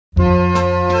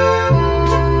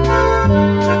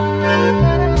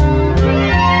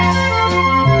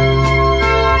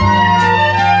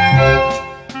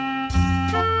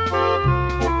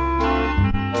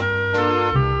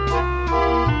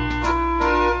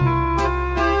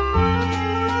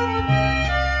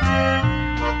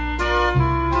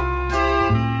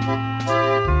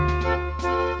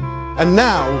And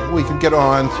now we can get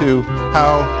on to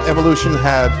how evolution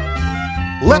had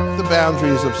leapt the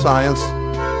boundaries of science.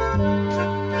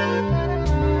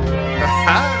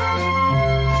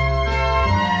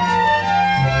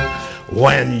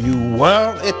 When you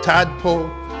were a tadpole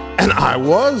and I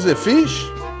was a fish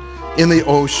in the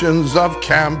oceans of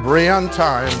Cambrian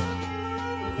time,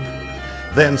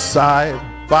 then side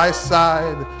by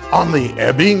side on the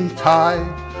ebbing tide,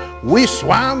 we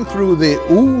swam through the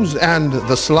ooze and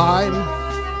the slime.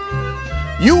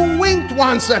 You winked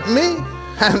once at me,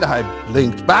 and I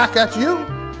blinked back at you,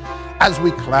 as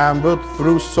we clambered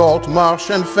through salt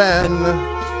marsh and fen.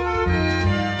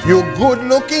 You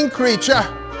good-looking creature,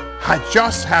 I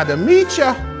just had to meet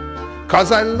ya,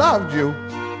 'cause I loved you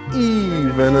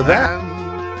even then.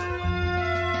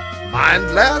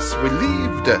 Mindless we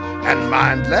lived, and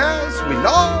mindless we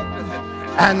loved,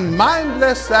 and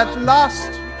mindless at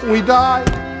last we died.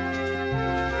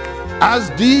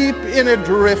 As deep in a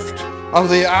drift of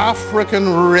the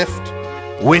African rift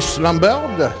we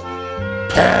slumbered,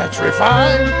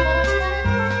 petrified.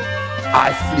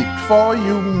 I flicked for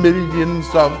you millions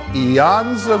of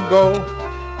eons ago,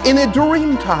 in a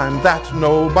dream time that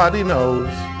nobody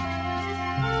knows.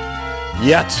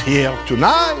 Yet here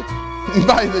tonight,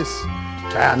 by this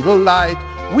candlelight,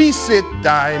 we sit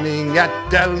dining at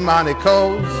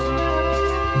Delmonico's.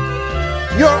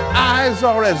 Your eyes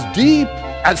are as deep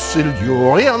as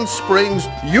Silurian springs.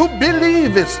 You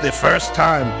believe it's the first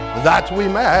time that we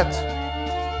met.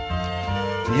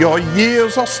 Your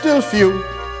years are still few,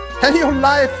 and your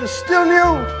life is still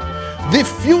new. The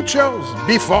future's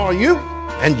before you,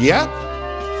 and yet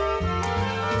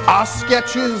our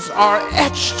sketches are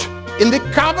etched in the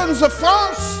caverns of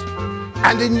France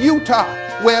and in Utah,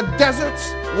 where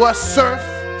deserts were surf.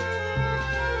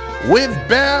 We've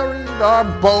buried our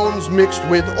bones mixed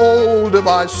with old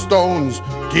devised stones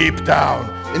deep down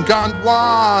in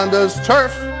Gondwanda's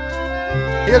turf.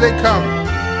 Here they come.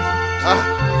 Ah,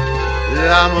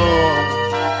 l'amour.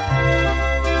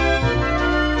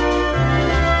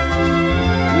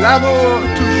 L'amour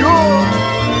toujours.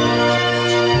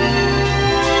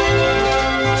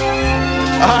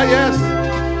 Ah yes,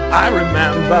 I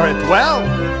remember it well.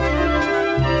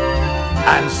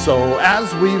 And so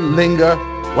as we linger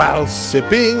while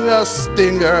sipping a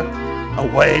stinger,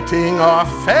 awaiting our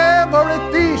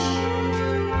favorite dish,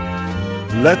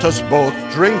 let us both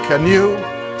drink anew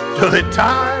to the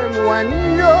time when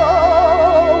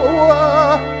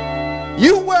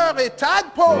you were a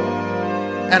tadpole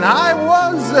and I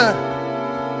was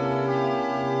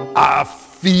a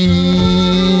fish.